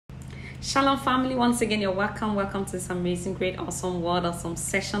Shalom family, once again you're welcome to this amazing, great, awesome word, awesome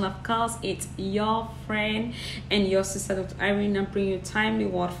session. Of course, it's your friend and your sister Dr. Irene. I'm bringing you timely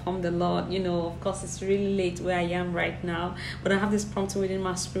word from the Lord. Of course it's really late where I am right now, but I have this prompting within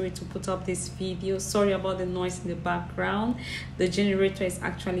my spirit to put up this video. Sorry about the noise in the background. The generator is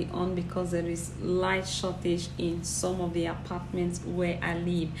actually on because there is light shortage in some of the apartments where I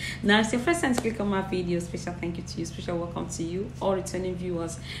live. Now, if it's your first time to click on my video, special thank you to you, special welcome to you, all returning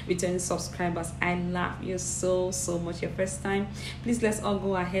viewers, returning subscribers. I love you so much. Your first time, please let's all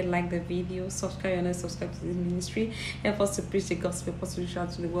go ahead, like the video, subscribe and subscribe to this ministry. Help us to preach the gospel, help us to reach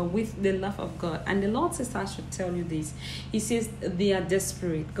out to the world with the love of God. And the Lord says I should tell you this. He says they are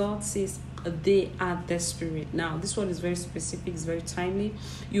desperate. God says they are desperate. Now this one is very specific, it's very timely.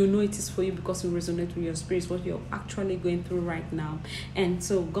 You know it is for you because it resonates with your spirit, what you're actually going through right now. And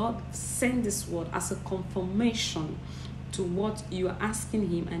so God sent this word as a confirmation to what you are asking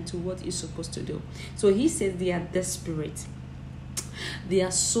him and to what you're supposed to do. So he says they are desperate. They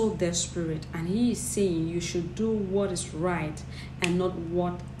are so desperate, and he is saying you should do what is right and not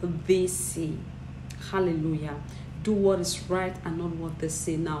what they say. Hallelujah. Do what is right and not what they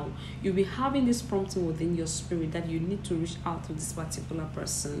say. Now, you'll be having this prompting within your spirit that you need to reach out to this particular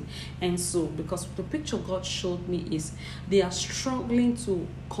person. And so, because the picture God showed me is they are struggling to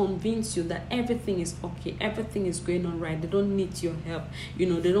convince you that everything is okay, everything is going on right. They don't need your help. They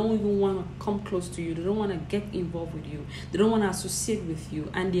don't even want to come close to you. They don't want to get involved with you. They don't want to associate with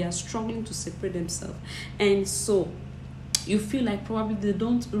you. And they are struggling to separate themselves. And so, you feel like probably they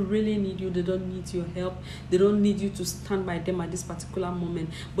don't really need you, they don't need your help, they don't need you to stand by them at this particular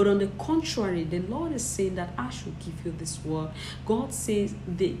moment. But on the contrary, the Lord is saying that I should give you this word. God says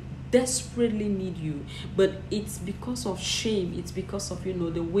they desperately need you, but it's because of shame, it's because of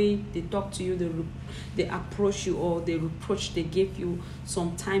the way they talk to you, they approach you, or they reproach, they gave you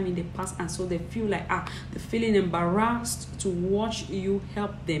some time in the past, and so they feel like they're feeling embarrassed to watch you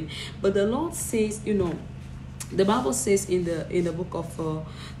help them. But the Lord says, the Bible says in the book of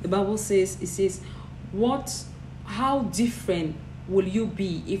the Bible says, it says, how different will you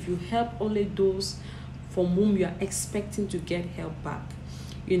be if you help only those from whom you are expecting to get help back?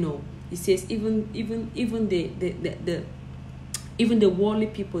 It says even the worldly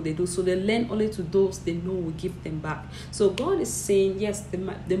people, they do so, they lend only to those they know will give them back. So God is saying, yes, they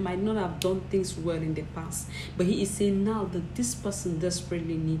might not have done things well in the past, but he is saying now that this person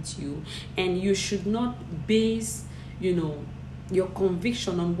desperately needs you, and you should not base your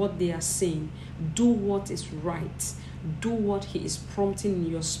conviction on what they are saying. Do what is right. Do what he is prompting in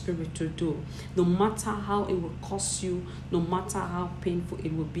your spirit to do, no matter how it will cost you, no matter how painful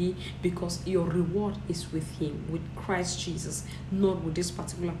it will be, because your reward is with him, with Christ Jesus, not with this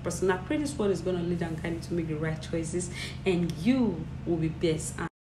particular person. I pray this word is going to lead and guide you to make the right choices, and you will be blessed.